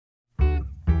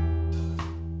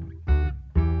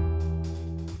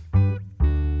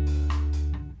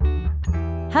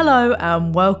Hello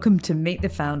and welcome to Meet the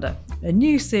Founder, a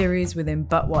new series within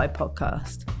But Why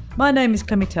podcast. My name is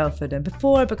Clemmy Telford, and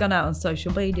before I began out on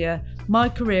social media, my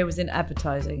career was in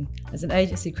advertising as an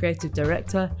agency creative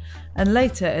director and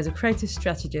later as a creative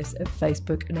strategist at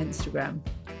Facebook and Instagram.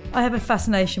 I have a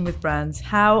fascination with brands,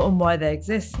 how and why they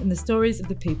exist, and the stories of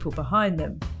the people behind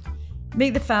them.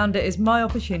 Meet the Founder is my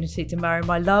opportunity to marry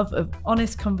my love of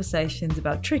honest conversations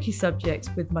about tricky subjects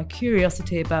with my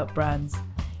curiosity about brands.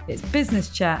 It's business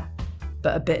chat,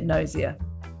 but a bit nosier.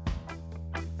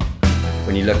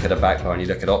 When you look at a backbar and you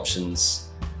look at options,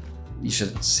 you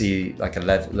should see like a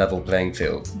level playing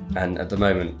field. And at the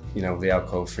moment, you know, the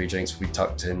alcohol-free drinks will be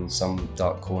tucked in some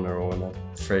dark corner or in a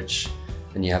fridge,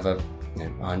 and you have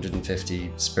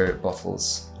 150 spirit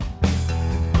bottles.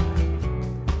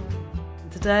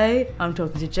 Today, I'm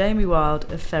talking to Jamie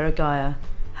Wild of Feragaia.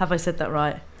 Have I said that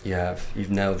right? You have.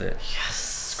 You've nailed it. Yes.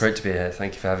 It's great to be here.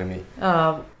 Thank you for having me.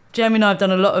 Jamie and I have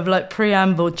done a lot of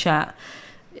preamble chat,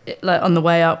 on the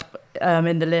way up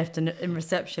in the lift and in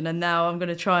reception, and now I'm going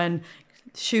to try and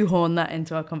shoehorn that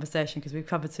into our conversation because we've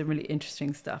covered some really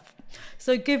interesting stuff.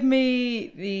 So give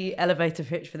me the elevator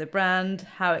pitch for the brand,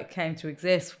 how it came to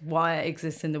exist, why it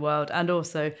exists in the world, and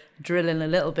also drill in a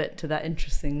little bit to that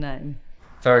interesting name.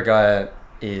 Feragaia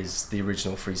is the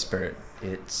original free spirit.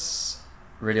 It's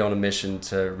really on a mission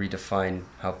to redefine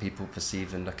how people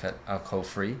perceive and look at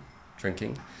alcohol-free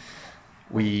drinking.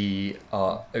 We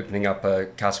are opening up a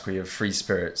category of free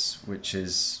spirits, which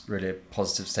is really a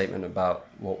positive statement about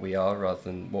what we are rather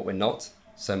than what we're not.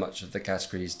 So much of the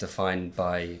category is defined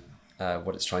by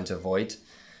what it's trying to avoid,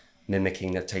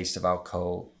 mimicking the taste of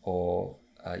alcohol or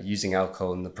using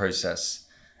alcohol in the process.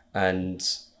 And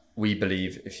we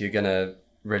believe if you're going to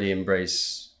really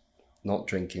embrace not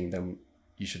drinking, then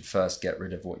you should first get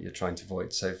rid of what you're trying to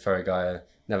avoid. So Feragaia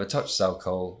never touches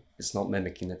alcohol. It's not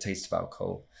mimicking the taste of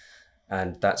alcohol.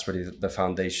 And that's really the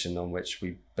foundation on which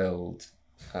we build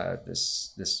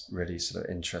this really sort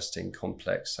of interesting,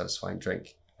 complex, satisfying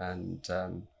drink. And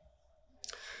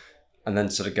then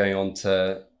sort of going on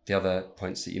to the other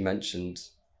points that you mentioned,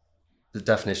 the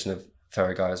definition of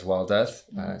Feragaia is wild earth.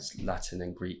 It's Latin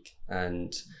and Greek,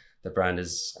 and the brand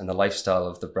is, and the lifestyle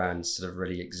of the brand sort of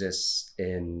really exists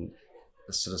in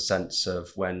a sort of sense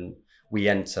of when we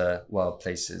enter wild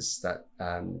places, that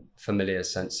familiar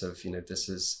sense of, this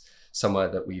is somewhere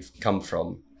that we've come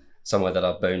from, somewhere that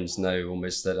our bones know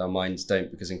almost that our minds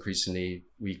don't, because increasingly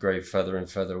we grow further and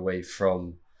further away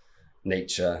from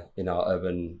nature in our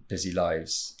urban busy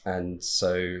lives. And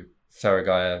so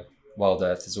Feragaia Wild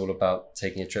Earth is all about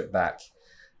taking a trip back,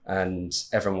 and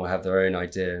everyone will have their own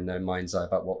idea in their mind's eye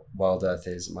about what wild earth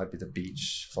is. It might be the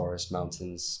beach, forest,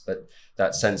 mountains, but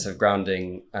that sense of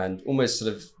grounding and almost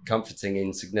sort of comforting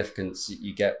insignificance that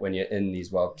you get when you're in these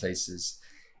wild places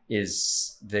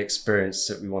is the experience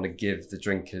that we want to give the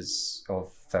drinkers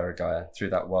of Feragaia through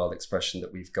that wild expression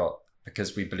that we've got,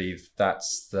 because we believe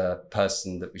that's the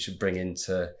person that we should bring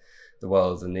into the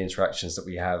world and the interactions that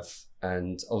we have.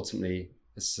 And ultimately,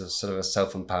 it's a sort of a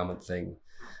self-empowerment thing,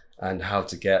 and how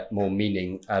to get more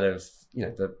meaning out of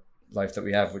the life that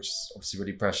we have, which is obviously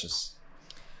really precious.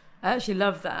 I actually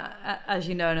love that. As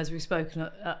you know, and as we've spoken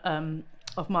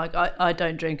off mic, I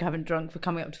don't drink. I haven't drunk for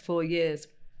coming up to 4 years.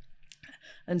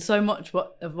 And so much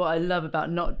of what I love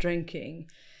about not drinking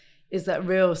is that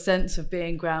real sense of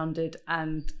being grounded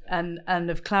and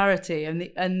of clarity. And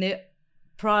the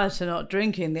prior to not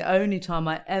drinking, the only time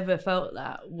I ever felt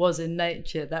that was in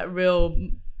nature, that real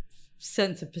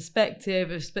sense of perspective,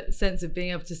 a sense of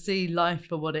being able to see life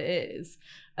for what it is.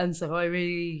 And so I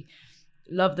really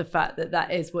love the fact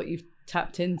that is what you've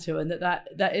tapped into, and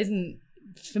that isn't,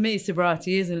 for me,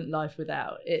 sobriety isn't life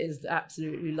without. It is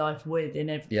absolutely life with in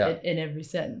every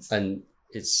sense. And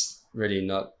it's really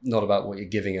not about what you're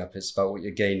giving up, it's about what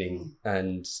you're gaining.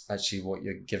 And actually what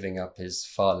you're giving up is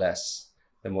far less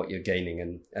than what you're gaining.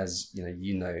 And as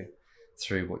you know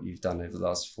through what you've done over the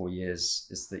last 4 years,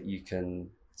 is that you can,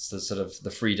 it's the sort of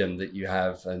the freedom that you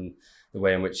have and the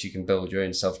way in which you can build your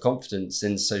own self-confidence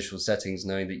in social settings,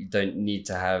 knowing that you don't need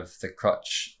to have the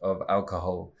crutch of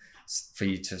alcohol for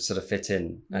you to sort of fit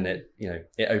in. And it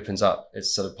opens up,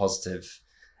 it's sort of positive.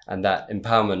 And that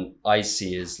empowerment I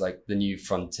see is like the new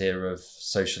frontier of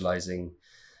socializing,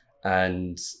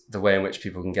 and the way in which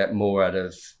people can get more out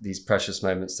of these precious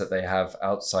moments that they have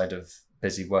outside of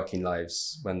busy working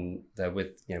lives when they're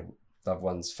with loved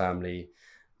ones, family,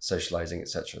 socializing,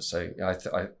 etc. So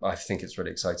I think it's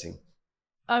really exciting.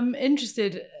 I'm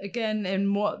interested again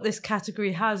in what this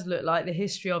category has looked like, the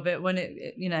history of it, when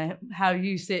it how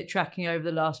you see it tracking over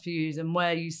the last few years and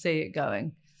where you see it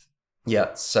going.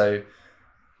 Yeah, so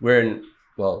we're in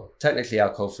well, technically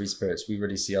alcohol-free spirits, we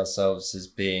really see ourselves as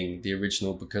being the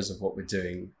original because of what we're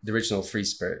doing, the original free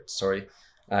spirit, sorry.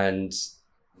 And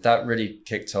that really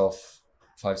kicked off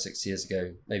 5-6 years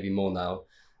ago, maybe more now,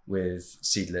 with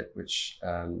Seedlip, which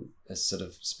has sort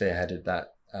of spearheaded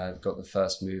that, got the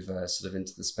first mover sort of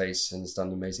into the space and has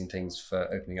done amazing things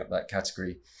for opening up that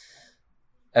category.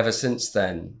 Ever since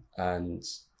then, and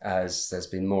as there's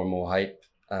been more and more hype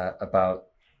about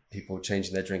people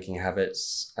changing their drinking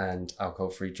habits and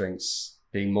alcohol-free drinks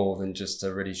being more than just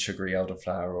a really sugary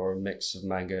elderflower or a mix of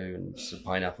mango and sort of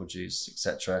pineapple juice,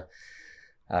 etc.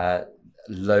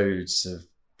 Loads of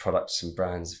products and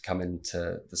brands have come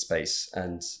into the space,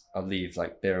 and I'll leave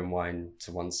like beer and wine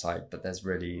to one side, but there's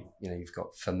really, you've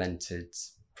got fermented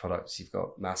products, you've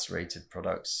got macerated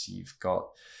products, you've got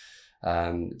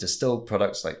distilled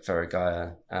products like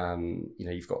Feragaia,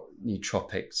 you've got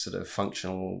nootropic sort of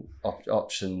functional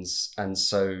options. And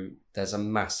so there's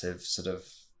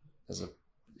a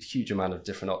huge amount of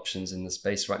different options in the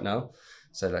space right now.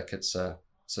 So like it's a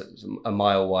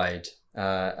mile wide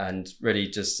and really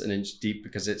just an inch deep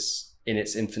because it's in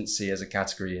its infancy as a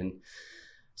category. And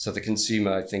so the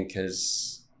consumer, I think,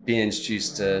 has been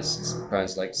introduced to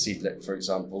brands like Seedlip, for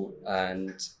example,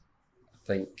 and I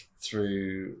think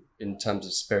through, in terms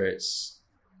of spirits,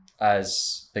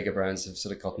 as bigger brands have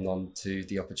sort of gotten on to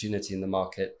the opportunity in the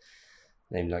market,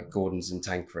 named like Gordon's and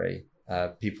Tanqueray,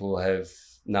 people have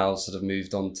now sort of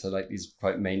moved on to like these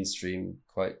quite mainstream,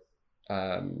 quite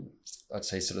I'd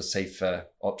say sort of safer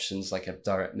options, like a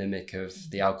direct mimic of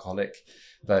the alcoholic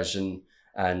version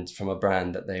and from a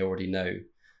brand that they already know.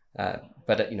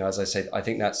 But as I say, I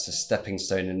think that's a stepping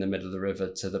stone in the middle of the river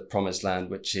to the promised land,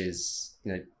 which is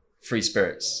free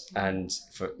spirits, and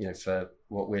for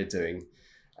what we're doing.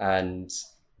 And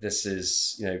this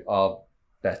is our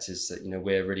bet is that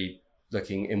we're really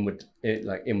looking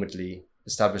inwardly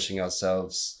establishing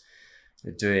ourselves,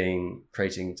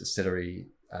 creating distillery,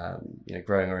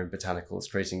 growing our own botanicals,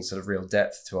 creating sort of real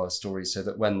depth to our story, so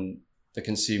that when the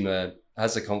consumer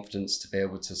has the confidence to be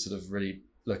able to sort of really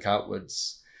look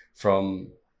outwards from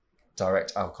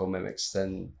direct alcohol mimics,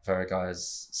 then Feragaia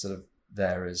is sort of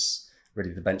there as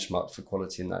really the benchmark for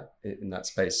quality in that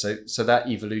space. So that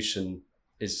evolution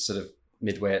is sort of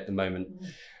midway at the moment,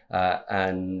 but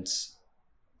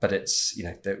it's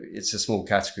it's a small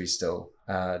category still.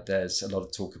 There's a lot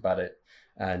of talk about it,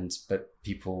 but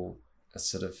people are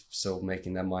sort of still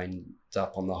making their mind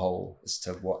up on the whole as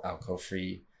to what alcohol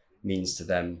free means to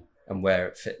them and where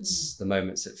it fits, the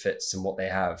moments it fits, and what they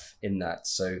have in that.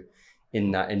 So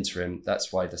in that interim,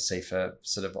 that's why the safer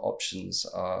sort of options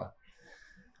are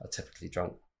typically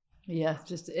drunk. Yeah,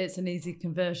 it's an easy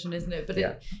conversion, isn't it? But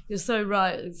you're so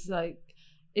right. It's like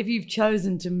if you've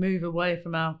chosen to move away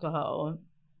from alcohol,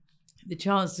 the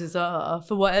chances are,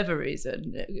 for whatever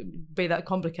reason, be that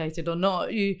complicated or not,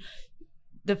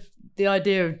 the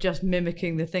idea of just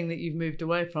mimicking the thing that you've moved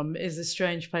away from is a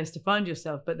strange place to find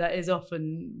yourself, but that is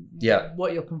often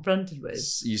what you're confronted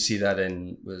with. You see that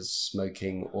with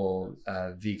smoking or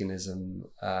veganism,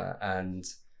 and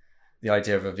the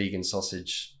idea of a vegan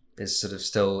sausage is sort of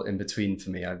still in between for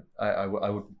me. I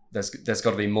would there's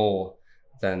got to be more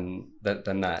than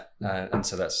that, and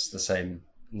so that's the same.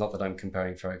 Not that I'm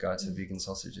comparing Feragaia to vegan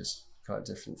sausage, it's quite a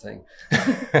different thing.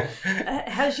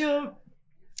 Has your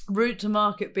route to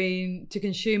market been to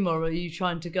consumer, or are you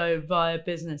trying to go via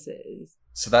businesses?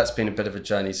 So that's been a bit of a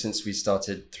journey since we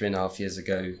started 3.5 years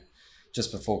ago,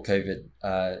 just before COVID.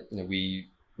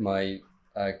 My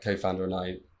co-founder and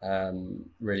I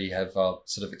really have our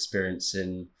sort of experience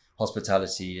in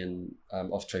hospitality and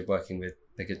off-trade, working with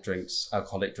bigger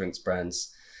alcoholic drinks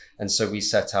brands. And so we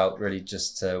set out really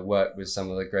just to work with some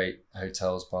of the great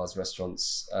hotels, bars,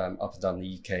 restaurants up and down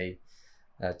the UK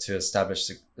to establish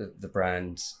the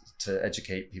brand, to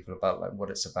educate people about like what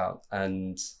it's about.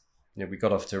 And we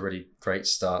got off to a really great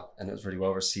start, and it was really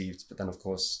well received. But then, of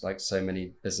course, like so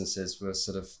many businesses, were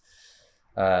sort of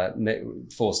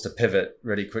forced to pivot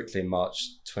really quickly in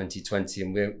March 2020,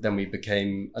 and then we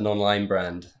became an online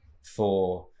brand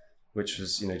which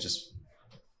was just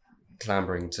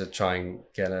clambering to try and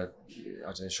get a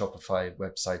Shopify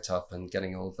website up and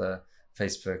getting all the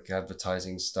Facebook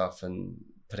advertising stuff and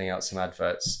putting out some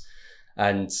adverts.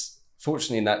 And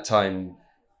fortunately, in that time,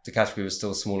 the category was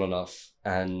still small enough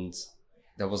and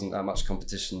there wasn't that much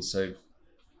competition. So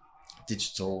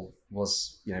digital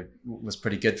was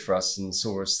pretty good for us and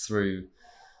saw us through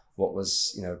what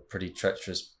was a pretty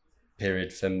treacherous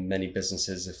period for many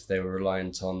businesses if they were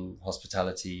reliant on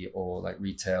hospitality or like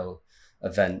retail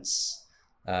events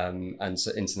and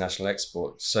so international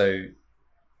export. So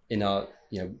in our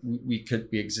we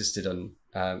existed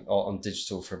on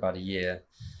digital for about a year,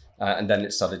 And then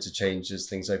it started to change as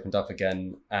things opened up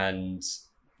again. And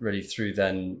really through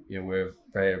then, we're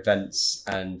very events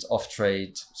and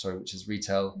which is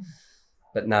retail.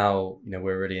 But now,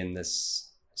 we're really in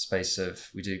this space of,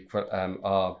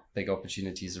 our big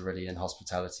opportunities are really in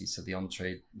hospitality. So the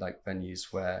on-trade like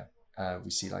venues where we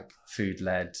see like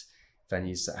food-led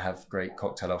venues that have great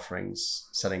cocktail offerings,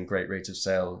 selling great rate of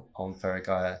sale on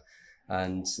Feragaia.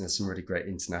 And there's some really great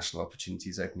international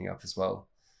opportunities opening up as well,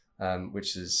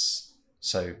 which is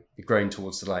so growing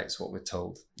towards the light is what we're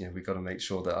told. We've got to make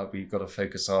sure that we've got to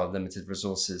focus our limited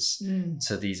resources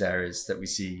to these areas that we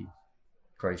see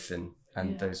growth in.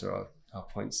 And those are our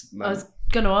points at the moment. I was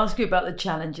going to ask you about the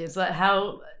challenges, like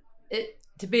how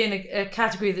to be in a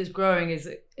category that's growing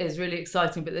is really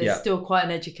exciting, but there's still quite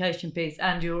an education piece.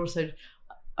 And you're also,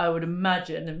 I would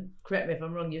imagine, and correct me if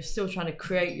I'm wrong, you're still trying to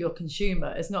create your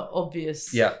consumer. It's not obvious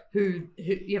who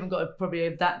you haven't got probably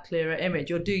that clearer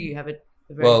image, or do you have a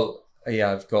very... Well,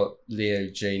 yeah, I've got Leo,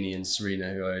 Janie and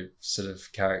Serena, who are sort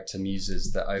of character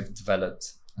muses that I've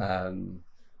developed.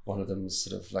 One of them is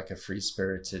sort of like a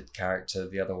free-spirited character.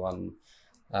 The other one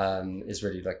is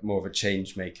really like more of a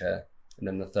change maker. And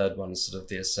then the third one is sort of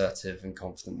the assertive and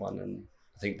confident one. And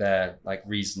I think their like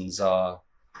reasons are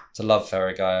to love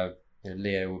Feragaia.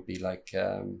 Leo would be like,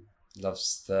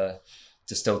 loves the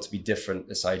distilled to be different,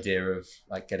 this idea of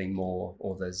like getting more,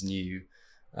 or there's new.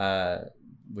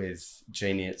 With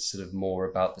Janie, it's sort of more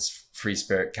about this free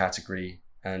spirit category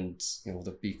and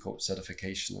the B Corp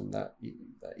certification and that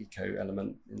eco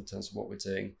element in terms of what we're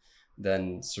doing.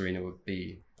 Then Serena would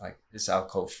be like, it's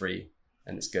alcohol free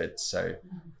and it's good, so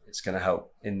it's going to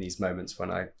help in these moments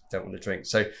when I don't want to drink.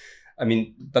 So I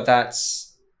mean, but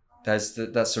that's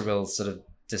a real sort of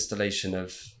distillation of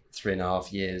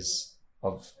 3.5 years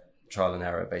of trial and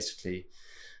error basically,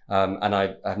 and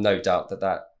I have no doubt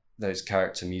that those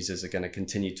character muses are going to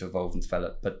continue to evolve and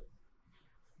develop, but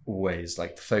always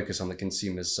like the focus on the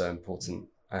consumer is so important,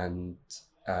 and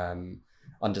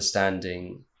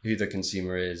understanding who the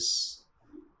consumer is,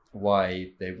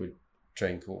 why they would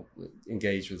drink or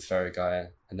engage with Feragaia,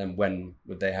 and then when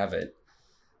would they have it.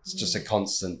 It's just a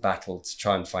constant battle to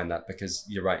try and find that, because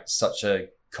you're right, such a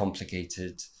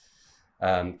complicated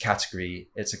category.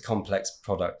 It's a complex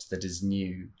product that is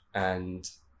new, and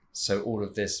so all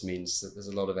of this means that there's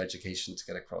a lot of education to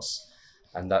get across.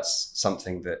 And that's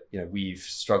something that we've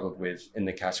struggled with in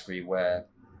the category, where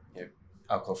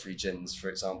alcohol-free gins, for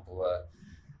example,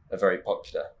 are very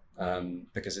popular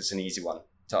because it's an easy one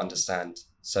to understand.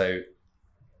 So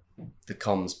the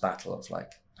comms battle of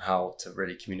like how to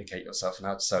really communicate yourself and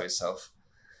how to sell yourself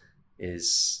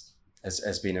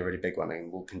has been a really big one,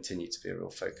 and will continue to be a real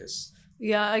focus.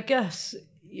 Yeah, I guess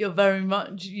you're very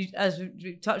much, as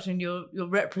we touched on, you're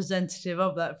representative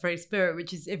of that free spirit,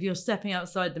 which is, if you're stepping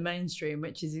outside the mainstream,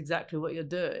 which is exactly what you're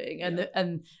doing,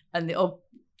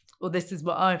 this is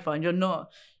what I find,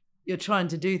 you're trying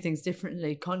to do things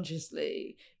differently,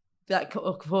 consciously. That,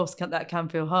 of course, that can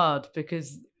feel hard,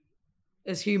 because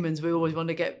as humans, we always want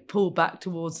to get pulled back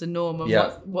towards the norm and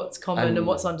what's common and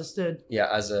what's understood. Yeah,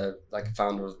 as a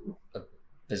founder of a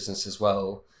business as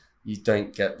well, you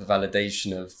don't get the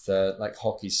validation of the like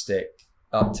hockey stick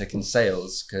uptick in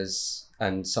sales,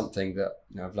 and something that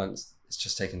I've learned, it's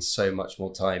just taken so much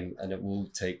more time, and it will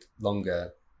take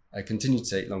longer. I continue to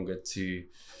take longer to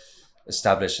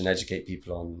establish and educate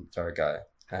people on Feragaia,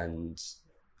 and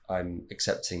I'm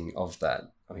accepting of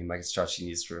that. I mean, my strategy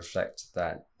needs to reflect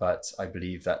that, but I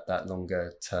believe that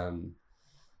longer term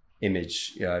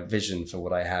image, vision for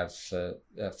what I have for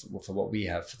what we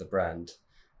have for the brand,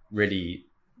 really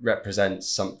represents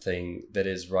something that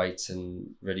is right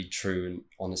and really true and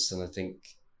honest. And I think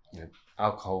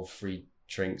alcohol-free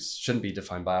drinks shouldn't be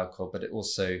defined by alcohol, but it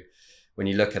also, when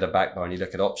you look at a back bar and you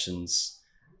look at options,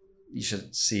 you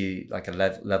should see like a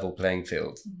level playing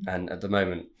field. Mm-hmm. And at the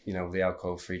moment, the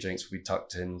alcohol-free drinks will be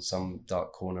tucked in some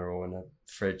dark corner or in a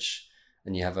fridge,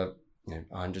 and you have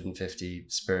 150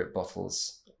 spirit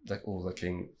bottles, like all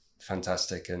looking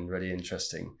fantastic and really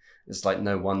interesting. It's like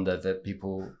no wonder that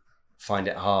people find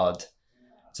it hard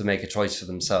to make a choice for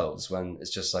themselves when it's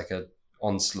just like a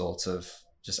onslaught of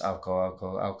just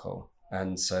alcohol.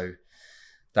 And so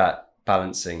that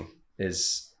balancing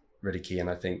is really key. And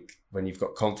I think when you've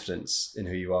got confidence in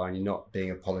who you are and you're not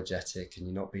being apologetic and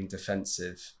you're not being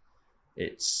defensive,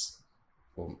 it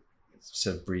sort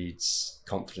of breeds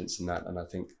confidence in that. And I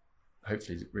think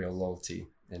hopefully real loyalty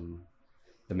in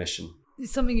the mission.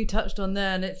 It's something you touched on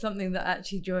there, and it's something that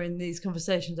actually during these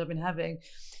conversations I've been having,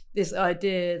 this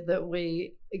idea that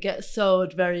we get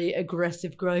sold very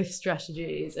aggressive growth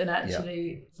strategies, and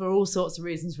actually for all sorts of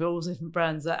reasons, for all different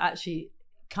brands, that actually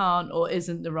can't or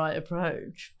isn't the right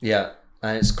approach. Yeah,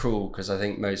 And it's cruel because I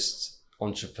think most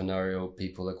entrepreneurial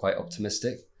people are quite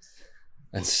optimistic,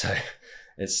 and so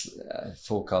it's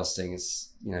forecasting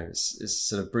is, you know, it's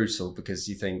sort of brutal because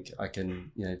you think I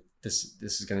can, you know, this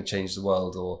is going to change the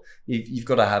world, or you've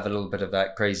got to have a little bit of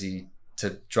that crazy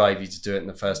to drive you to do it in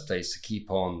the first place, to keep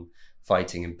on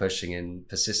fighting and pushing and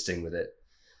persisting with it.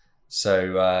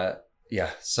 So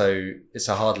so it's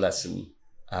a hard lesson,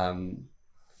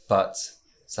 but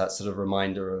it's that sort of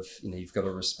reminder of, you know, you've got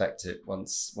to respect it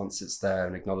once it's there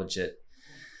and acknowledge it,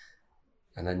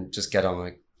 and then just get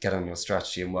on your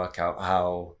strategy and work out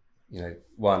how, you know,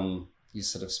 one, you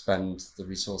sort of spend the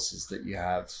resources that you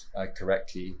have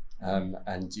correctly,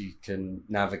 and you can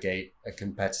navigate a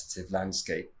competitive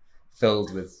landscape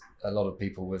filled with a lot of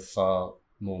people with far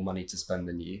more money to spend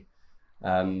than you,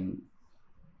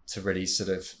 to really sort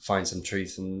of find some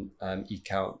truth and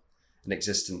eke out an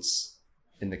existence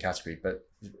in the category. But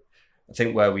I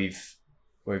think where we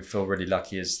feel really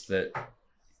lucky is that,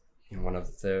 you know, one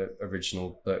of the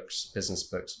original business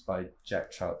books by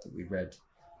Jack Trout that we read,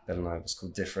 Bill and I, was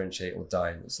called Differentiate or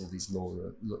Die, and it's all these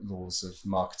laws of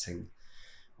marketing,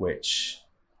 which,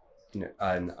 you know,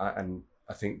 and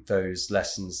I think those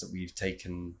lessons that we've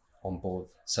taken on board,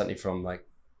 certainly from like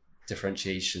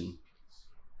differentiation,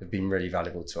 have been really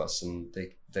valuable to us, and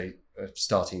they are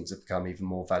starting to become even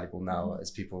more valuable now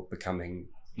as people are becoming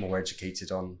more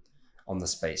educated on the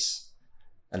space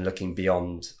and looking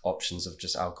beyond options of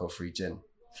just alcohol-free gin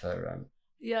for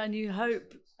Yeah, and you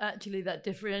hope actually that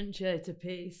differentiator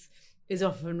piece is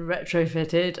often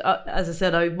retrofitted. As I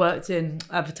said, I worked in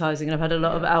advertising and I've had a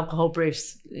lot of alcohol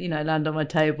briefs, you know, land on my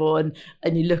table, and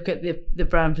you look at the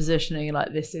brand positioning and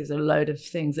like, this is a load of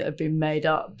things that have been made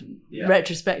up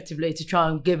retrospectively to try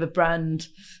and give a brand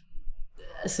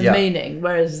some meaning,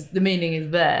 whereas the meaning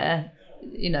is there,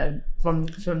 you know, from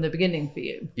the beginning for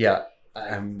you. Yeah,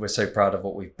 and we're so proud of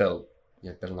what we've built. You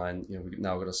know, Bill and I, you know, we've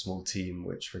now got a small team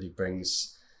which really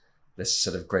brings this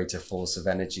sort of greater force of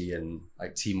energy and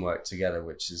like teamwork together,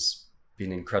 which has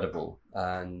been incredible.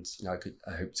 And, you know,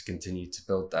 I hope to continue to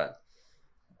build that.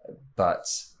 But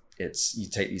it's, you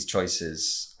take these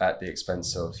choices at the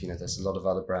expense of, you know, there's a lot of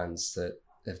other brands that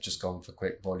have just gone for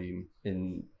quick volume,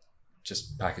 in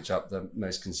just package up the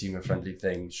most consumer friendly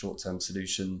thing, short-term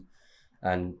solution,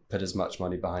 and put as much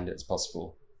money behind it as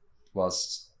possible.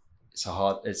 Whilst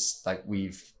it's like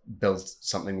we've built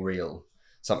something real,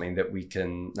 something that we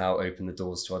can now open the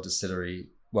doors to our distillery,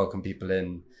 welcome people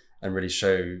in, and really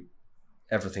show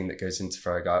everything that goes into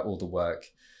Feragaia, all the work,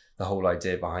 the whole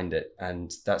idea behind it.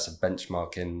 And that's a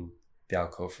benchmark in the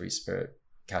alcohol-free spirit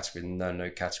category, no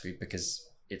category, because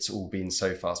it's all been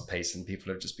so fast paced and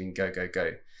people have just been go.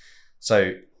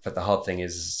 So, but the hard thing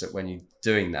is that when you're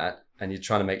doing that and you're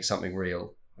trying to make something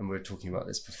real, and we were talking about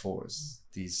this before, is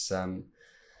these,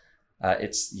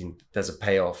 it's, you know, there's a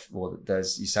payoff, or you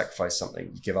sacrifice something,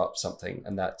 you give up something,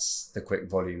 and that's the quick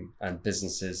volume. And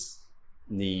businesses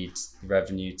need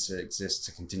revenue to exist,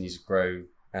 to continue to grow.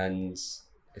 And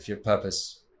if you're a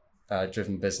purpose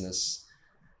driven business,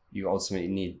 you ultimately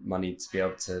need money to be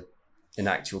able to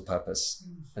enact your purpose.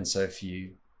 And so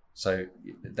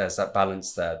there's that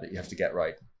balance there that you have to get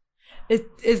right.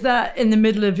 Is that in the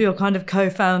middle of your kind of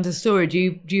co-founder story?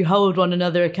 Do you hold one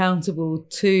another accountable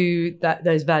to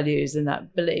those values and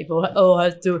that belief, or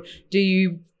do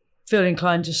you feel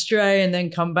inclined to stray and then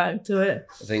come back to it?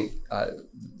 I think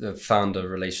the founder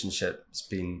relationship has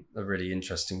been a really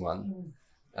interesting one,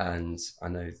 and I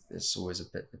know it's always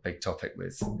a big topic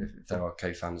with if there are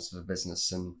co-founders of a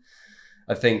business, and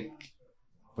I think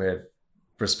we're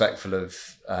respectful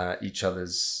of each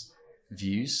other's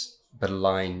views, but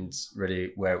aligned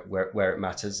really where it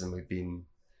matters. And we've been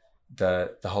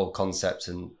the whole concept,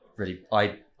 and really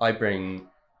I bring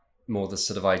more the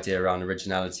sort of idea around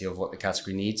originality of what the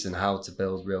category needs and how to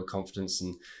build real confidence,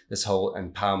 and this whole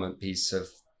empowerment piece of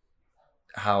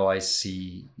how I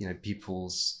see, you know,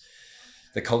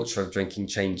 the culture of drinking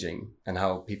changing, and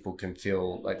how people can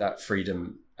feel like that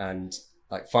freedom and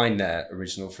like find their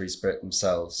original free spirit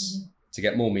themselves to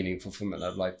get more meaningful fulfillment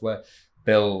out of life. Where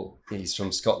Bill, he's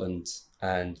from Scotland,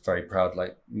 and very proud,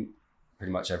 like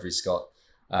pretty much every Scot,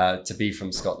 to be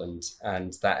from Scotland,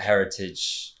 and that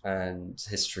heritage and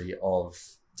history of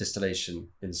distillation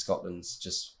in Scotland's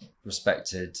just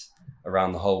respected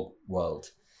around the whole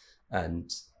world.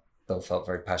 And Bill felt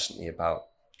very passionately about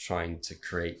trying to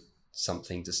create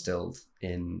something distilled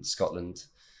in Scotland.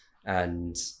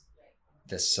 And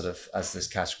this sort of, as this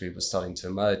category was starting to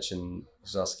emerge, and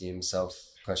was asking himself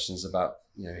questions about,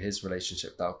 you know, his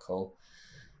relationship with alcohol,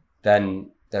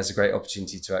 then there's a great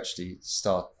opportunity to actually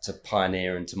start to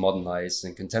pioneer and to modernize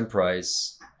and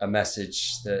contemporize a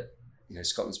message that,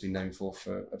 Scotland's been known for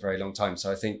a very long time.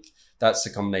 So I think that's a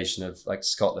combination of like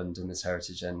Scotland and this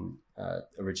heritage and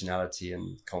originality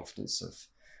and confidence of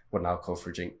what an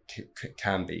alcohol-free drink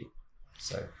can be.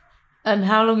 So. And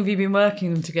how long have you been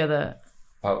working together?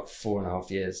 About 4.5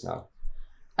 years now.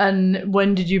 And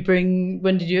when did you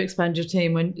expand your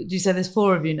team? When did you say there's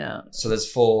 4 of you now? So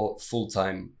there's 4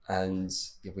 full-time, and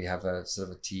we have a sort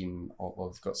of a team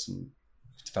we've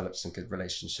developed some good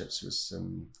relationships with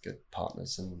some good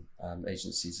partners and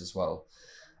agencies as well.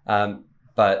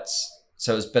 But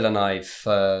so it was Bill and I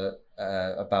for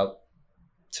about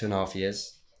 2.5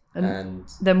 years. And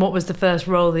then what was the first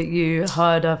role that you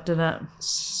hired after that?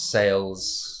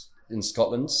 Sales in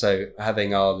Scotland. So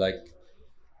having our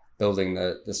building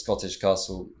the Scottish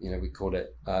castle, we call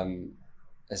it,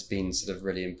 has been sort of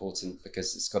really important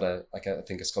because it's got I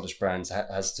think a Scottish brand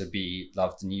has to be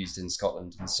loved and used in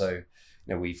Scotland. And so,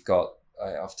 we've got,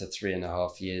 after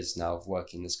 3.5 years now of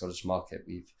working the Scottish market,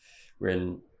 we're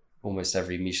in almost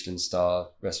every Michelin star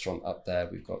restaurant up there.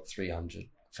 We've got 300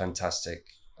 fantastic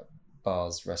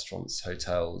bars, restaurants,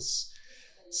 hotels,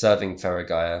 serving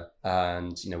Feragaia,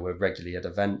 and we're regularly at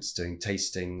events doing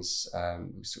tastings.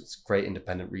 It's great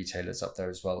independent retailers up there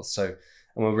as well. So,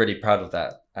 and we're really proud of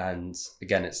that. And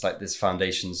again, it's like this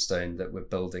foundation stone that we're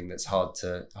building that's hard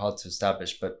to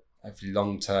establish, but hopefully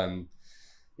long term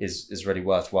is really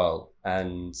worthwhile.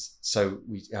 And so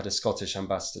we had a Scottish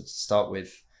ambassador to start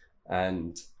with,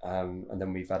 and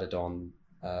then we've added on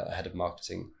a head of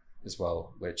marketing as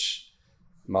well, which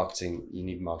you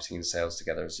need marketing and sales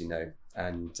together, as you know.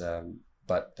 And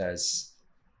but the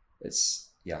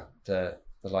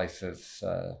life of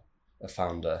a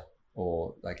founder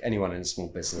or like anyone in a small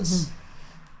business,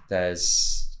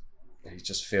 there's you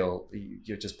just feel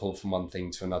you're just pulled from one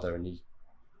thing to another, and you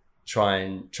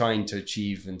trying to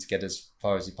achieve and to get as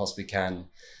far as you possibly can.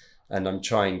 And I'm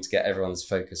trying to get everyone's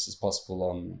focus as possible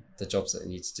on the jobs that they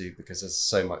need to do, because there's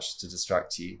so much to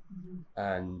distract you.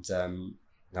 And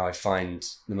now I find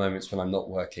the moments when I'm not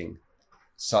working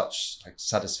such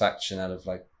satisfaction out of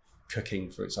cooking,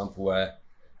 for example, where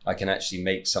I can actually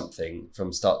make something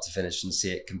from start to finish and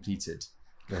see it completed.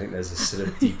 I think there's a sort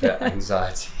of deeper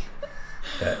anxiety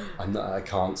that I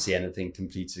can't see anything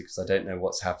completed because I don't know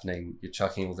what's happening. You're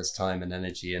chucking all this time and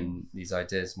energy and these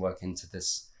ideas and work into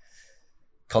this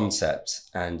concept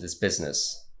and this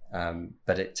business,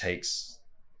 but it takes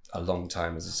a long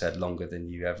time, as I said, longer than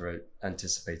you ever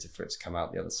anticipated for it to come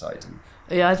out the other side.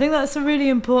 Yeah, I think that's a really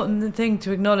important thing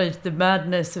to acknowledge, the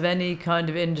madness of any kind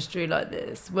of industry like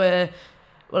this, where,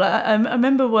 I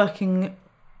remember working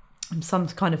in some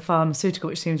kind of pharmaceutical,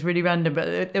 which seems really random,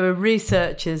 but there were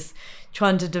researchers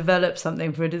trying to develop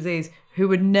something for a disease who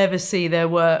would never see their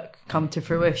work come to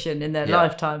fruition in their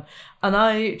lifetime. And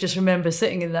I just remember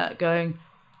sitting in that going,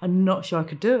 I'm not sure I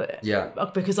could do it. Yeah.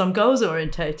 Because I'm goals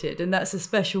orientated, and that's a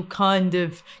special kind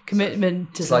of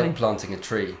commitment to something. It's like planting a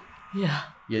tree. Yeah.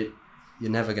 You're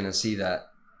never going to see that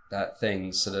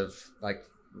thing sort of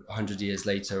 100 years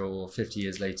later or 50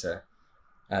 years later.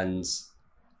 And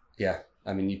you're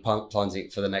planting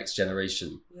it for the next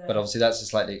generation. Yeah. But obviously that's a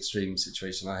slightly extreme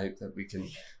situation. I hope that we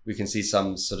can see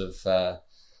some sort of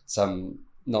some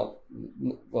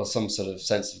sort of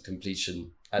sense of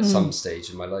completion at some stage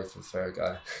in my life with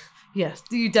Feragaia. Yes,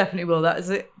 you definitely will. That is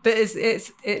it. But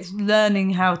it's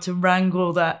learning how to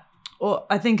wrangle that. Or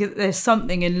I think there's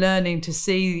something in learning to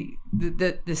see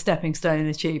the stepping stone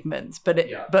achievements. But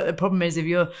the problem is, if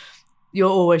you're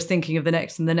always thinking of the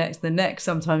next and the next and the next,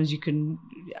 sometimes you can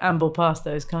amble past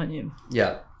those, can't you?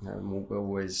 Yeah, we're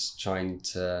always trying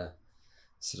to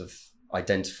sort of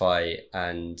identify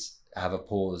and have a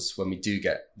pause when we do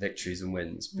get victories and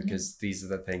wins, because these are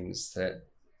the things that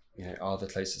are the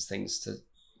closest things to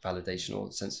validation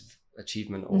or sense of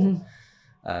achievement, or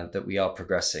that we are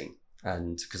progressing.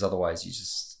 And because otherwise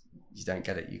you don't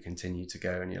get it, you continue to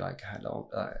go and you're like,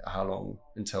 how long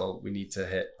until we need to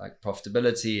hit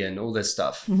profitability and all this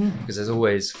stuff, because there's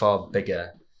always far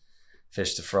bigger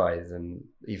fish to fry than,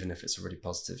 even if it's a really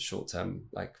positive short-term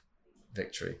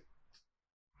victory.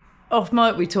 Off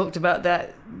mic, we talked about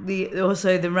that.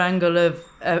 Also the wrangle of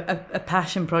a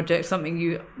passion project,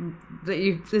 something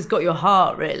that's got your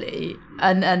heart really,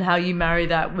 and how you marry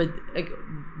that with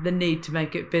the need to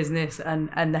make it business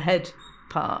and the head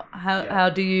part. How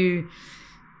do you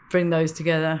bring those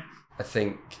together? I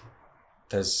think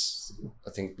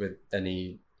with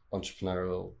any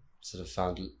entrepreneurial sort of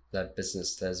founder-led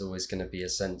business, there's always going to be a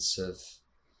sense of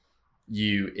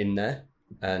you in there,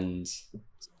 and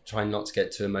trying not to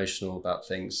get too emotional about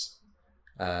things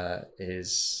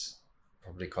is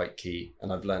probably quite key.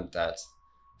 And I've learned that,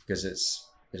 because it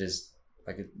is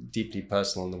like a deeply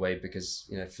personal in the way, because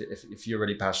if you're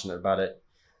really passionate about it,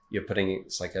 you're putting,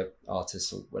 it's like a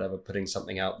artist or whatever, putting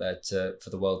something out there for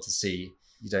the world to see.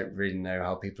 You don't really know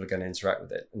how people are going to interact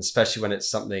with it, and especially when it's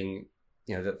something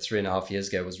that 3.5 years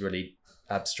ago was really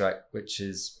abstract, which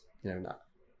is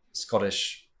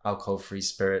Scottish alcohol-free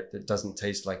spirit that doesn't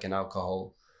taste like an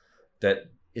alcohol, that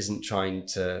isn't trying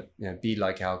to be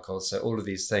like alcohol. So all of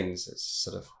these things, it's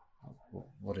sort of,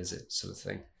 what is it sort of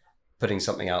thing, putting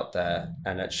something out there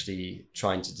and actually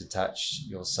trying to detach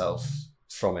yourself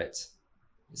from it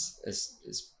is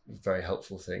a very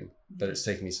helpful thing. But it's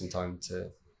taken me some time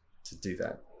to do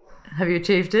that. Have you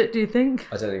achieved it, do you think?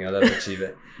 I don't think I'll ever achieve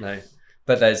it, no.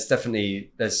 But there's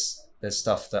definitely there's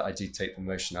stuff that I do take the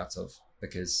emotion out of,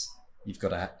 because you've got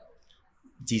to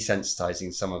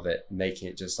desensitizing some of it, making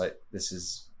it just like, this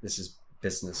is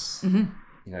business. Mm-hmm.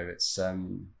 It's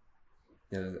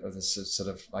this sort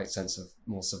of like sense of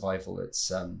more survival.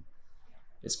 It's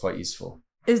quite useful.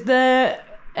 Is there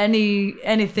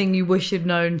anything you wish you'd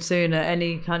known sooner?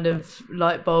 Any kind of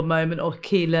light bulb moment or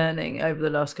key learning over the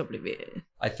last couple of years?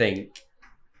 I think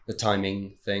the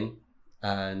timing thing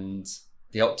and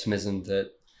the optimism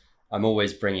that I'm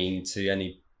always bringing to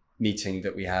any meeting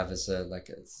that we have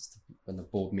when the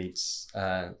board meets,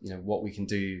 what we can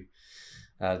do,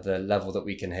 the level that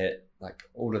we can hit, like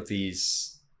all of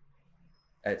these,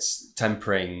 it's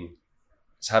tempering,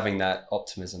 it's having that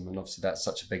optimism. And obviously that's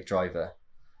such a big driver,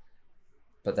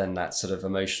 but then that sort of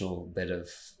emotional bit of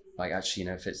like, actually,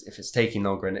 if it's taking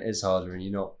longer and it is harder and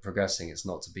you're not progressing, it's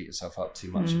not to beat yourself up too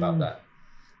much about that,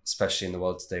 especially in the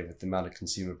world today with the amount of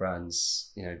consumer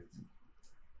brands,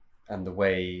 and the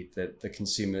way that the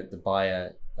consumer, the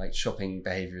buyer, like shopping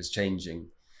behavior is changing,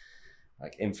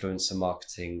 like influencer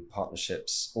marketing,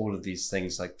 partnerships, all of these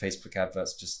things, like Facebook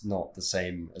adverts, just not the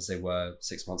same as they were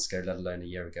 6 months ago, let alone a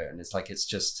year ago. And it's like, it's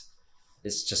just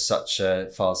such a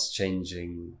fast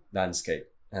changing landscape.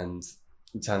 And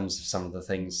in terms of some of the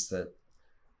things that,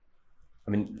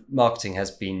 marketing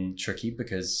has been tricky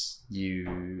because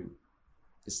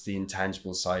it's the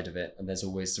intangible side of it. And there's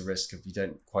always the risk of, you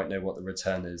don't quite know what the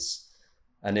return is.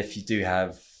 And if you do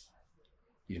have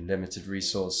limited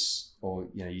resource, or,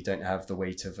 you don't have the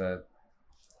weight of a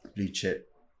blue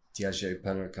chip Diageo,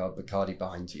 Pernod Ricard, Bacardi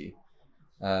behind you,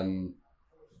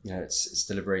 it's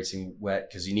deliberating where,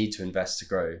 because you need to invest to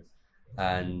grow.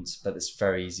 But it's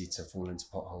very easy to fall into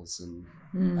potholes and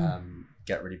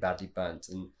get really badly burnt.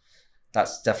 And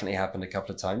that's definitely happened a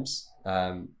couple of times.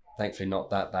 Thankfully not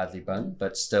that badly burnt,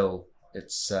 but still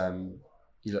it's,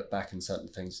 you look back on certain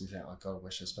things and you think, oh God, I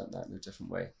wish I spent that in a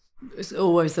different way. It's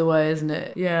always the way, isn't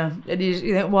it? Yeah. And you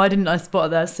think, why didn't I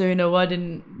spot that sooner?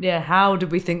 How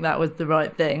did we think that was the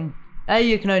right thing? A,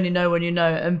 you can only know when you know,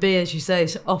 and B, as you say,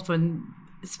 so often,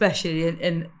 especially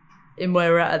in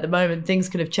where we're at the moment, things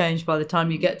can have changed by the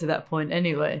time you get to that point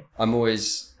anyway. I'm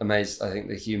always amazed, I think,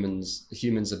 the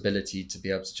human's ability to be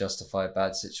able to justify a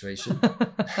bad situation.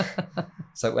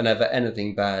 It's like whenever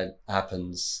anything bad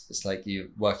happens, it's like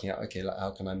you working out, okay, like,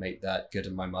 how can I make that good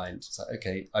in my mind? It's like,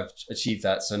 okay, I've achieved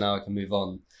that, so now I can move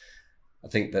on. I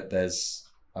think that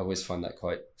I always find that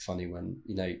quite funny when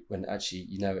actually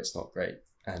it's not great,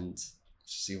 and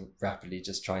just you're rapidly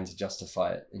just trying to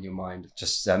justify it in your mind,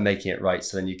 just making it right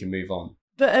so then you can move on.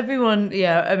 But everyone,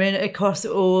 across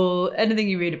anything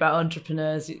you read about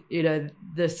entrepreneurs,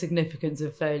 the significance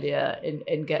of failure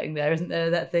in getting there. Isn't there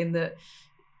that thing that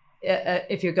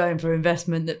if you're going for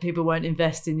investment, that people won't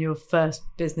invest in your first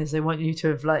business, they want you to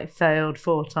have failed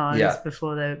 4 times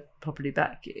before they properly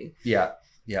back you. Yeah.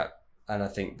 And I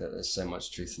think that there's so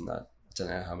much truth in that. I don't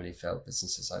know how many failed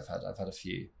businesses I've had. I've had a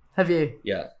few. Have you?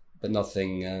 Yeah. But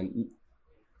nothing,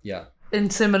 In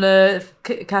similar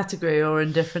category or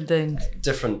in different things?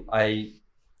 Different. I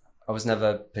was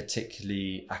never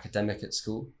particularly academic at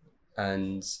school,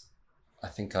 and I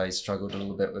think I struggled a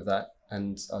little bit with that.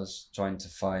 And I was trying to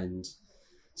find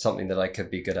something that I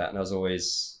could be good at. And I was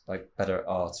always better at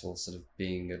art or sort of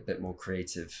being a bit more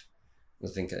creative. I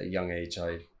think at a young age,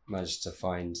 I managed to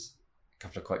find a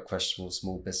couple of quite questionable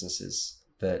small businesses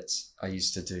that I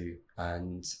used to do.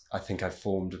 And I think I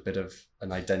formed a bit of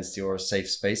an identity or a safe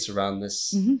space around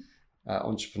this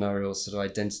entrepreneurial sort of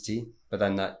identity. But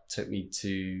then that took me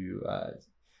to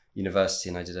university,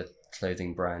 and I did a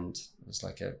clothing brand. It was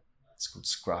it's called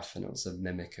Scruff, and it was a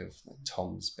mimic of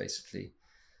Tom's, basically.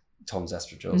 Tom's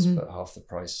espadrilles, but half the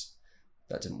price.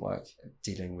 That didn't work.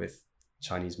 Dealing with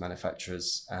Chinese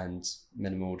manufacturers and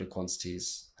minimum order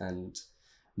quantities and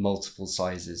multiple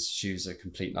sizes. Shoes are a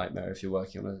complete nightmare if you're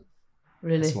working on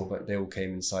a small, but they all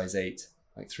came in size 8,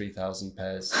 3,000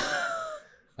 pairs.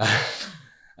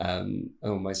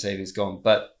 My savings gone.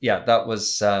 But yeah, that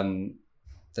was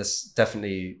there's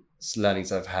definitely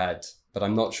learnings I've had, but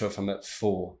I'm not sure if I'm at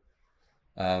 4.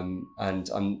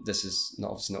 This is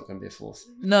obviously not going to be a 4th.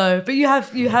 No, but you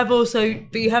have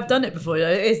done it before.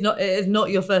 It is not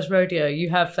your first rodeo. You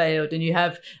have failed, and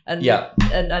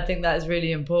and I think that is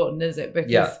really important, is it?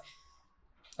 Because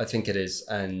I think it is,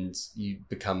 and you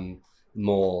become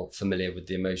more familiar with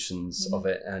the emotions of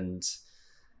it, and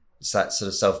it's that sort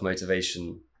of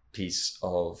self-motivation piece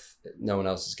of no one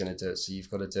else is going to do it, so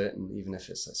you've got to do it. And even if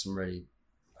it's like some really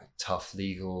tough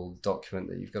legal document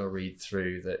that you've got to read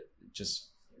through that just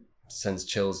sends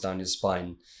chills down your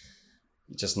spine,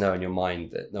 you just know in your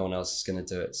mind that no one else is going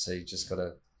to do it, so you just got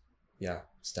to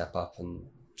step up and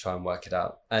try and work it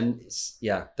out. And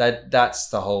that's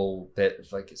the whole bit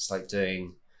of like, it's like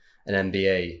doing an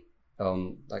MBA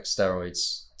on like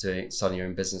steroids, starting your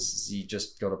own businesses. You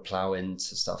just got to plow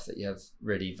into stuff that you have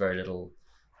really very little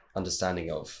understanding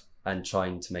of, and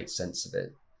trying to make sense of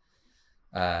it,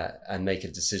 and make a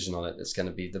decision on it that's going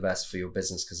to be the best for your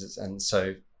business.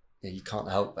 So you can't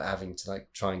help but having to like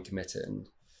try and commit it. And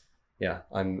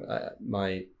I'm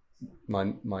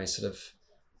my sort of,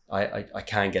 I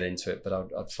can get into it, but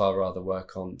I'd far rather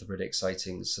work on the really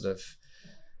exciting sort of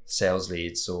sales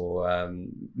leads or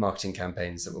marketing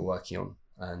campaigns that we're working on.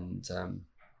 And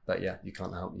but you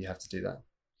can't help, you have to do that.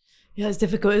 Yeah, it's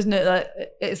difficult, isn't it? Like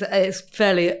it's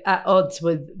fairly at odds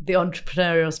with the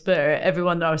entrepreneurial spirit.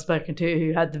 Everyone that I've spoken to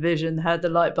who had the vision, had the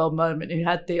light bulb moment, who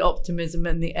had the optimism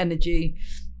and the energy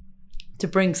to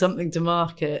bring something to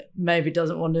market, maybe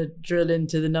doesn't want to drill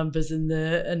into the numbers and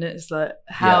it's like,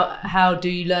 how do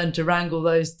you learn to wrangle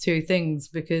those two things?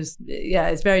 Because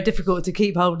it's very difficult to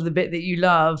keep hold of the bit that you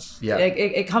love.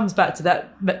 It comes back to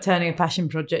that turning a passion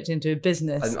project into a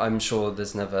business. I'm sure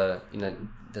there's never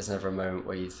a moment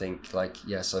where you think like,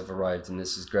 yes, I've arrived and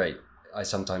this is great. I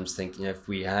sometimes think, if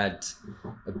we had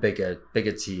a bigger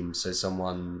team, so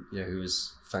someone who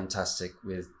was fantastic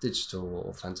with digital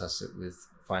or fantastic with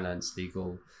finance,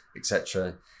 legal,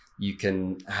 etc., you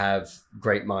can have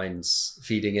great minds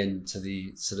feeding into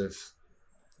the sort of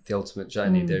the ultimate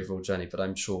journey, the overall journey. But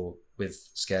I'm sure with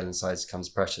scale and size comes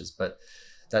pressures. But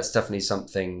that's definitely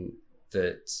something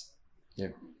that,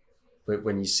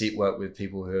 when you work with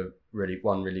people who are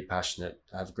really passionate,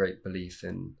 have great belief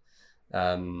in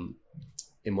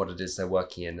what it is they're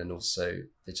working in, and also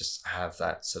they just have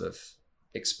that sort of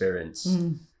experience.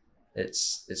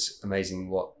 It's amazing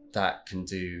what that can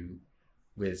do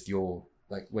with your,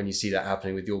 like when you see that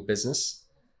happening with your business.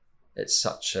 It's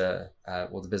such a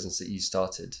the business that you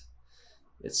started,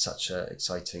 it's such a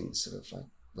exciting sort of like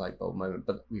light bulb moment.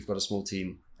 But we've got a small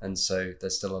team, and so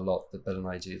there's still a lot that Bill and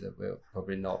I do that we're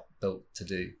probably not built to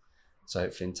do. So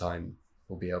hopefully in time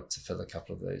we'll be able to fill a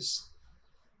couple of those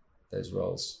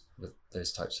roles with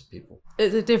those types of people.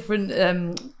 It's a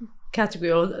different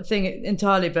category or thing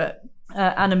entirely, but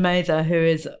Anna Mather, who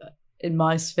is in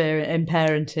my sphere in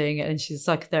parenting, and she's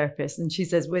a psychotherapist, and she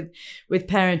says with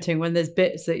parenting, when there's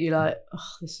bits that you're like,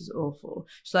 oh, this is awful,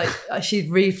 she's like, she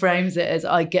reframes it as,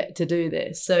 I get to do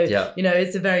this. So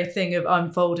it's the very thing of,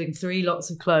 I'm folding 3 lots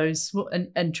of clothes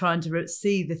and trying to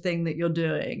see the thing that you're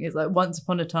doing. It's like, once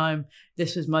upon a time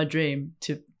this was my dream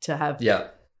to have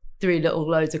 3 little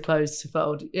loads of clothes to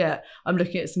fold. I'm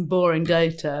looking at some boring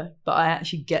data, but I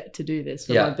actually get to do this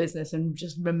for my business, and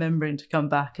just remembering to come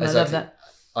back. And exactly. I love that.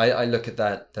 I look at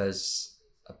that. There's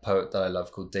a poet that I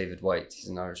love called David Whyte. He's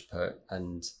an Irish poet,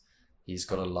 and he's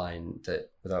got a line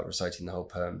that, without reciting the whole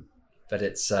poem, but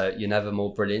it's you're never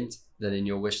more brilliant than in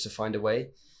your wish to find a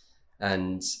way.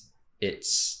 And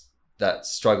it's that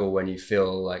struggle when you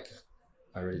feel like,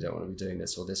 I really don't want to be doing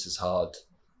this, or this is hard.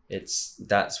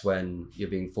 That's when you're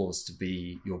being forced to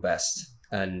be your best,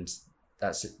 and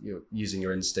that's it. You're using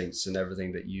your instincts and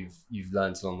everything that you've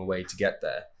learned along the way to get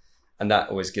there. And that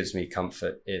always gives me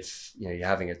comfort. If you're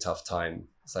having a tough time,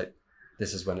 it's like,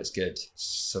 this is when it's good.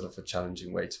 It's sort of a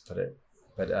challenging way to put it,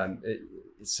 but it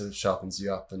sort of sharpens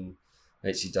you up and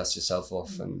makes you dust yourself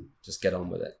off and just get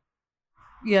on with it.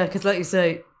 Yeah, because like you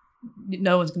say,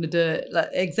 no one's going to do it. Like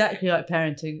exactly like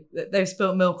parenting. They've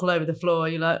spilled milk all over the floor.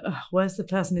 You're like, oh, where's the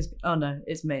person who's? Oh no,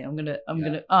 it's me. I'm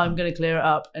gonna clear it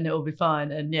up, and it will be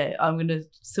fine. And I'm gonna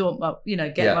sort up.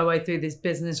 Get my way through this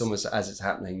business. It's almost as it's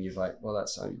happening. You're like, well,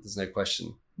 there's no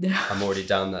question. I'm already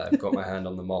down there. I've got my hand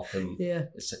on the mop, and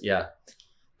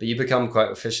But you become quite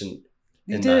efficient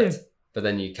in that. But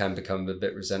then you can become a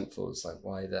bit resentful. It's like,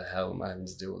 why the hell am I having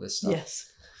to do all this stuff?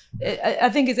 Yes, I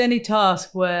think it's any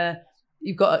task where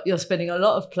you're spinning a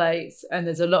lot of plates, and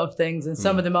there's a lot of things, and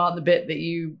some of them aren't the bit that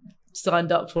you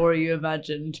signed up for or you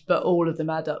imagined, but all of them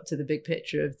add up to the big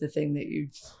picture of the thing that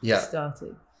you've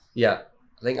started. I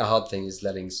think a hard thing is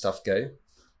letting stuff go.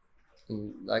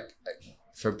 And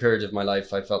for a period of my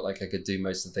life, I felt like I could do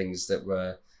most of the things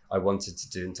that I wanted to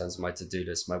do in terms of my to-do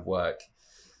list, my work,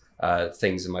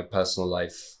 things in my personal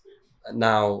life.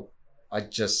 Now I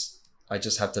just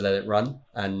have to let it run,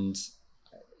 and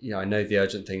I know the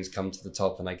urgent things come to the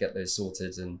top and I get those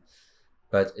sorted,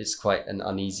 but it's quite an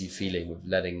uneasy feeling of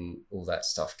letting all that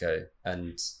stuff go.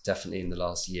 And definitely in the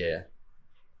last year,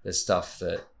 there's stuff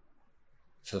that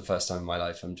for the first time in my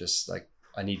life, I'm just like,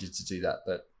 I needed to do that,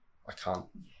 but I can't.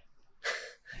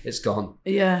 It's gone.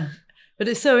 Yeah. But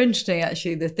it's so interesting,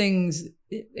 actually, the things,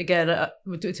 again,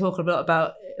 we're talking a lot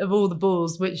about, of all the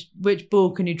balls, which ball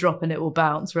can you drop and it will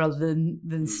bounce rather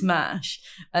than smash?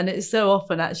 And it's so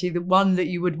often actually the one that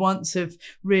you would once have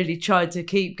really tried to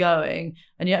keep going,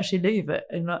 and you actually leave it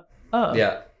and like, oh,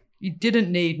 yeah, you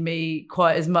didn't need me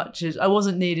quite as much I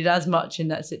wasn't needed as much in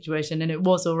that situation, and it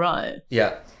was all right.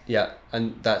 Yeah.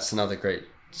 And that's another great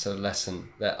sort of lesson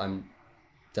that I'm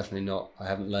definitely I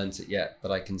haven't learned it yet, but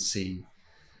I can see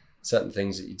certain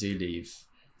things that you do leave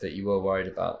that you were worried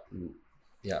about. And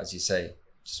as you say,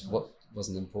 just what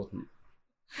wasn't important.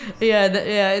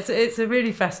 It's a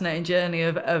really fascinating journey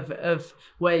of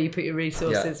where you put your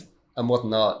resources. And what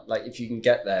not, like if you can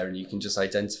get there and you can just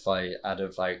identify out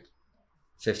of like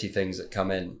 50 things that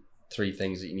come in, 3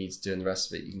 things that you need to do and the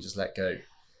rest of it, you can just let go.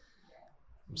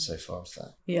 I'm so far off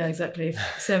that. Yeah, exactly.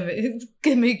 Send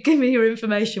me, give me your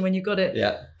information when you got it.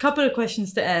 Yeah. Couple of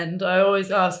questions to end. I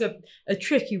always ask a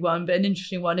tricky one, but an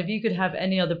interesting one. If you could have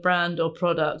any other brand or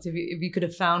product, if you could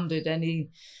have founded any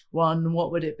one,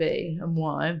 what would it be and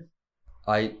why?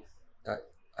 I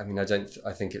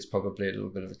think it's probably a little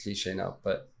bit of a cliche now,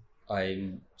 but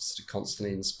I'm sort of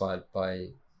constantly inspired by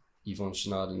Yvon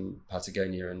Chouinard and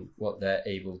Patagonia and what they're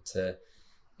able to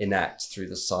enact through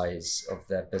the size of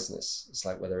their business. It's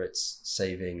like whether it's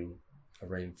saving a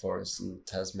rainforest in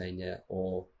Tasmania,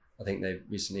 or I think they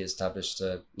recently established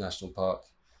a national park,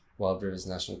 Wild Rivers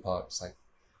National Park. It's like,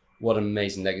 what an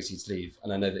amazing legacy to leave.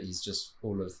 And I know that he's just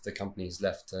all of the companies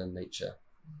left to nature.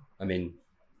 I mean,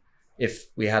 if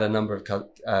we had a number of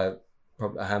a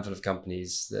handful of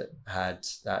companies that had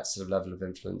that sort of level of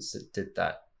influence that did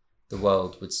that, the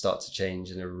world would start to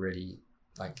change in a really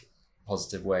like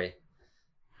positive way.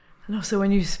 And also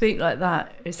when you speak like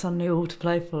that, it's suddenly all to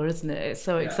play for, isn't it? It's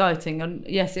so exciting. And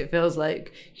yes, it feels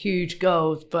like huge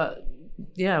goals, but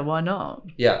why not?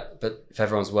 Yeah, but if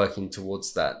everyone's working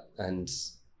towards that, and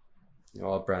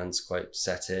our brand's quite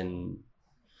set in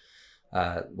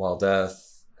Wild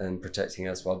Earth and protecting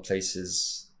us wild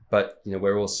places, but we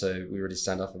really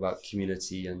stand up about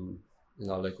community and in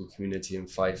our local community in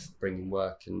Fife, bringing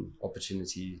work and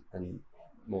opportunity and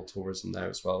more tourism there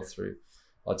as well through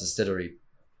our distillery.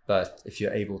 But if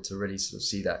you're able to really sort of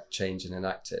see that change and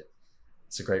enact it,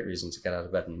 it's a great reason to get out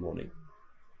of bed in the morning.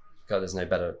 God, there's no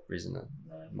better reason than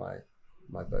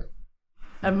my book.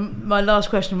 My last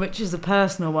question, which is a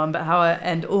personal one, but how I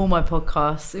end all my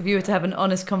podcasts. If you were to have an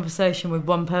honest conversation with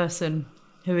one person,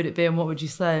 who would it be and what would you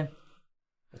say?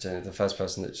 I don't know, the first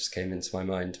person that just came into my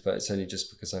mind, but it's only just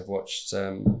because I've watched,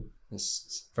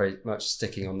 it's very much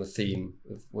sticking on the theme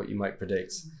of what you might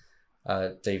predict,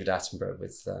 David Attenborough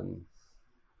with...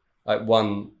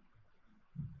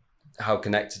 how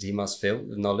connected he must feel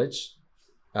with knowledge.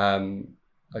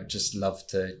 I'd just love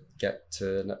to get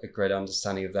to a great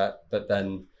understanding of that, but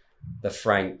then the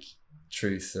frank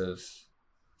truth of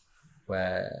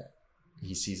where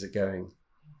he sees it going.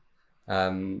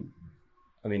 I'm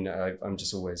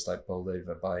just always like bowled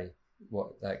over by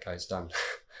what that guy's done.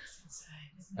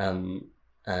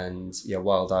 And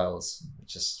Wild Isles,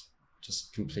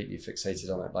 just completely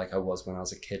fixated on it, like I was when I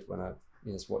was a kid, when I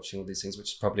was watching all these things,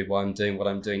 which is probably why I'm doing what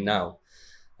I'm doing now.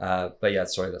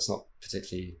 That's not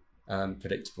particularly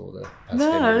predictable, the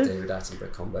Patagonia David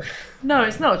Attenborough combo. No,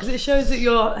 it's not, because it shows that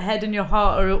your head and your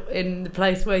heart are in the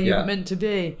place where you're meant to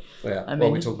be.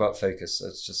 Well, we talk about focus, so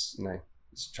it's just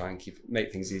just try and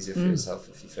make things easier for yourself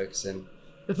if you focus in.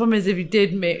 The problem is,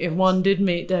 if one did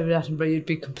meet David Attenborough, you'd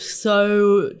be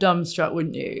so dumbstruck,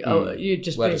 wouldn't you? Oh, you'd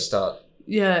just where to start?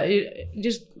 Yeah,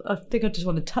 I think I just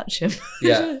want to touch him.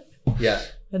 Yeah.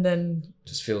 And then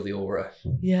just feel the aura.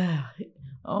 Yeah.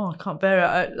 Oh, I can't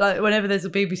bear it. Like whenever there's a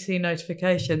BBC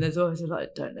notification, there's always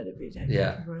like, don't let it be David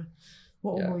Attenborough.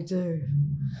 What will we do?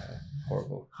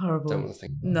 Horrible. Don't want to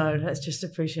think. No, let's just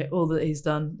appreciate all that he's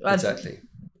done. Exactly.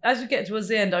 As we get towards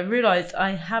the end, I realised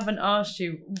I haven't asked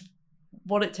you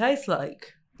what it tastes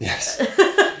like. Yes.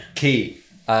 Key.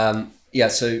 So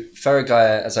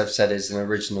Feragaia, as I've said, is an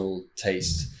original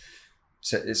taste.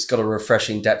 So it's got a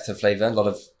refreshing depth of flavour. A lot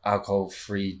of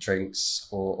alcohol-free drinks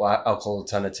or alcohol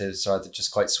alternatives are either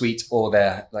just quite sweet or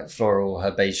they're like floral,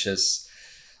 herbaceous,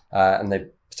 and they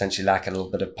potentially lack a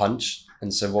little bit of punch.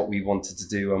 And so what we wanted to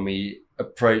do when we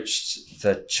approached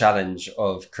the challenge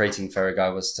of creating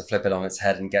Feragaia was to flip it on its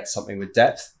head and get something with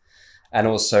depth, and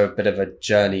also a bit of a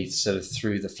journey sort of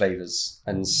through the flavors.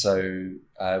 And so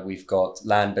we've got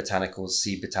land botanicals,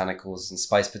 sea botanicals, and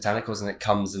spice botanicals, and it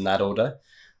comes in that order.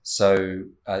 So,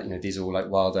 these are all like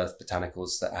wild earth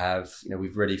botanicals that have,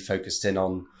 we've really focused in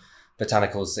on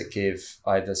botanicals that give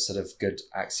either sort of good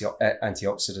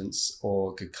antioxidants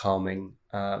or good calming,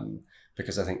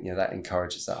 because I think, that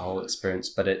encourages that whole experience.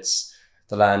 But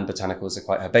the land botanicals are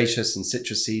quite herbaceous and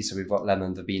citrusy. So we've got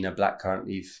lemon, verbena, blackcurrant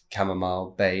leaf,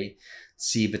 chamomile, bay.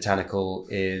 Sea botanical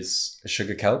is a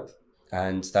sugar kelp,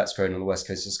 and that's grown on the west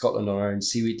coast of Scotland on our own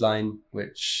seaweed line,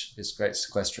 which is great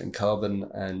sequestering carbon,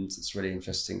 and it's really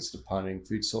interesting sort of pioneering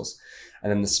food source.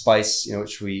 And then the spice,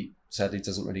 which we sadly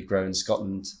doesn't really grow in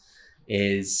Scotland,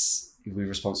 is we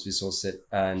responsibly source it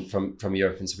and from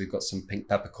Europe. And so we've got some pink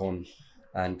peppercorn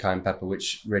and cayenne pepper,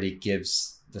 which really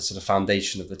gives the sort of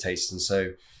foundation of the taste. And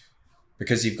so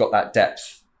because you've got that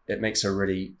depth, it makes a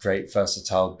really great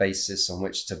versatile basis on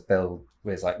which to build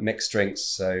with like mixed drinks.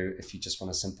 So if you just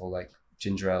want a simple like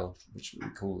ginger ale, which we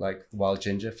call like wild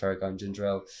ginger, Feragaia ginger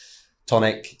ale,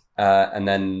 tonic, and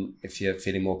then if you're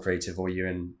feeling more creative or you're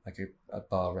in like a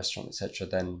bar, restaurant, etc.,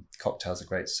 then cocktails are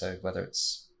great. So whether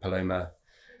it's Paloma,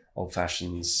 old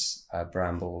fashions,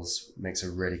 brambles, makes a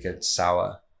really good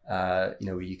sour,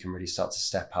 where you can really start to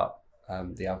step up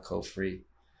the alcohol-free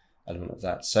element of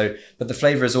that. So, but the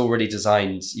flavor is already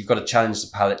designed. You've got to challenge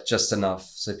the palate just enough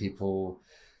so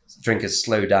drinkers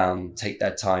slow down, take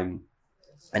their time,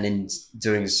 and in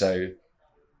doing so,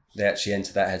 they actually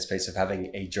enter that headspace of having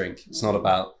a drink. It's not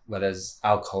about whether there's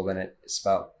alcohol in it. It's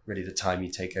about really the time you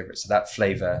take over it. So that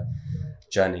flavor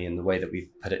journey and the way that we've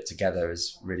put it together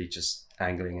is really just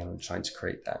angling and trying to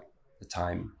create the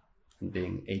time and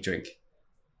being a drink.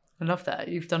 I love that.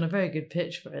 You've done a very good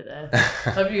pitch for it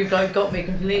there. You've got me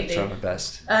completely. I'm trying my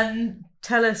best. And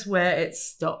tell us where it's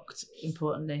stocked,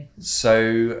 importantly.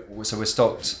 So we're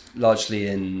stocked largely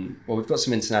we've got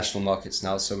some international markets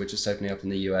now. So we're just opening up in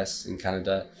the US, in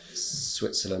Canada,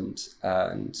 Switzerland,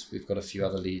 and we've got a few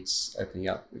other leads opening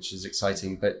up, which is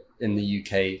exciting. But in the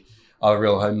UK, our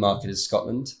real home market is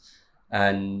Scotland.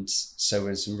 And so we're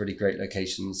in some really great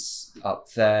locations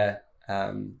up there.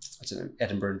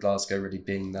 Edinburgh and Glasgow really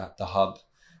being the hub,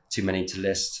 too many to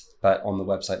list, but on the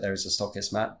website there is a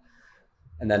stockist map.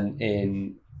 And then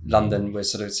in London, we're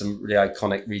sort of some really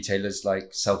iconic retailers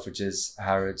like Selfridges,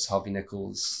 Harrods, Harvey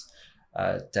Nichols,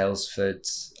 Dalesford,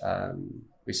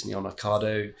 recently on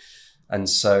Ocado. And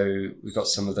so we've got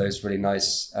some of those really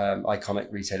nice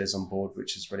iconic retailers on board,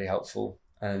 which is really helpful.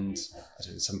 And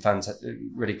some fantastic,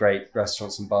 really great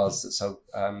restaurants and bars that sell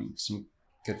some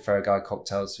good Feragaia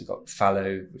cocktails. We've got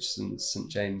Fallow, which is in St.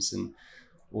 James, and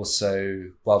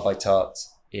also Wild by Tart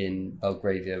in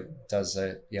Belgravia does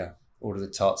all of the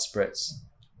tart spritz.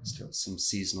 It's got some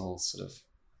seasonal sort of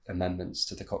amendments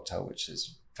to the cocktail, which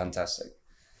is fantastic.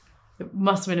 It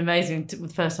must have been amazing the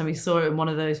first time you saw it in one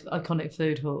of those iconic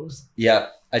food halls. Yeah,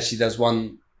 actually there's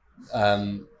one,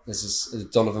 there's this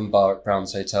Donovan bar at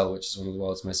Brown's Hotel, which is one of the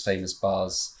world's most famous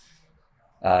bars.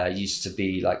 Used to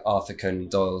be like Arthur Conan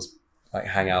Doyle's like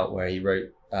hangout where he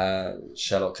wrote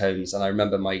Sherlock Holmes. And I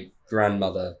remember my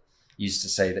grandmother used to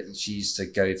say that she used to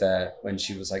go there when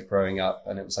she was like growing up,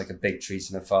 and it was like a big treat,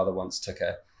 and her father once took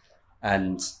her.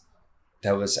 And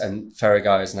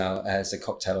Feragaia now has a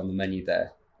cocktail on the menu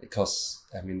there. It costs,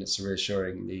 it's a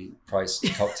reassuringly priced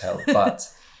cocktail, but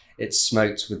it's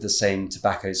smoked with the same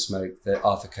tobacco smoke that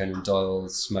Arthur Conan Doyle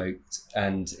smoked.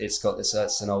 And it's got this,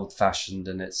 it's an old fashioned,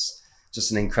 and it's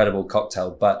just an incredible cocktail.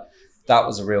 But that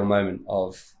was a real moment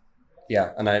of,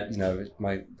 and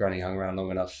my granny hung around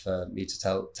long enough for me to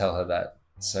tell her that.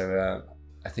 So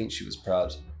I think she was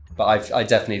proud. But I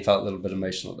definitely felt a little bit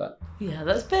emotional at that. Yeah,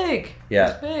 that's big. Yeah.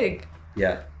 That's big.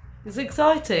 Yeah. It's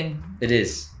exciting. It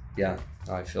is. Yeah.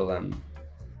 I feel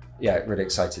really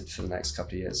excited for the next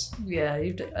couple of years. Yeah,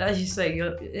 as you say,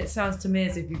 it sounds to me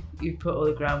as if you put all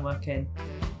the groundwork in.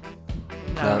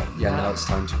 Now it's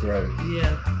time to grow.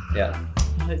 Yeah.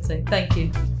 I hope so. Thank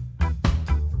you.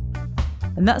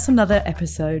 And that's another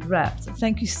episode wrapped.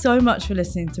 Thank you so much for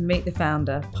listening to Meet the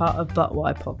Founder, part of But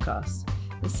Why podcast.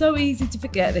 It's so easy to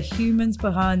forget the humans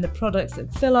behind the products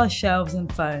that fill our shelves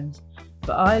and phones.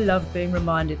 But I love being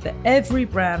reminded that every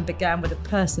brand began with a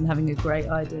person having a great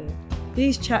idea.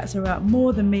 These chats are about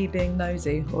more than me being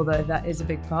nosy, although that is a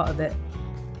big part of it.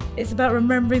 It's about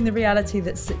remembering the reality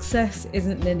that success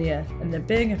isn't linear and that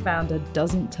being a founder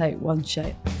doesn't take one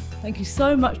shape. Thank you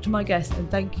so much to my guests,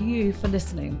 and thank you for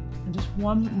listening. And just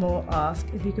one more ask,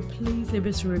 if you could please leave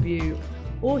us a review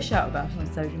or shout about us on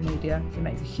social media. It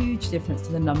makes a huge difference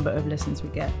to the number of listens we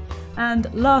get.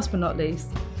 And last but not least,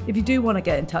 if you do want to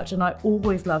get in touch, and I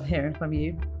always love hearing from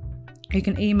you, you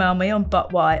can email me on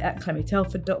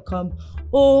butwhy@clemmytelford.com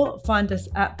or find us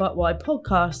at Butwhy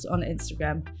Podcast on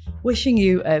Instagram. Wishing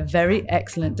you a very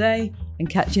excellent day and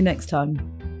catch you next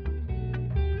time.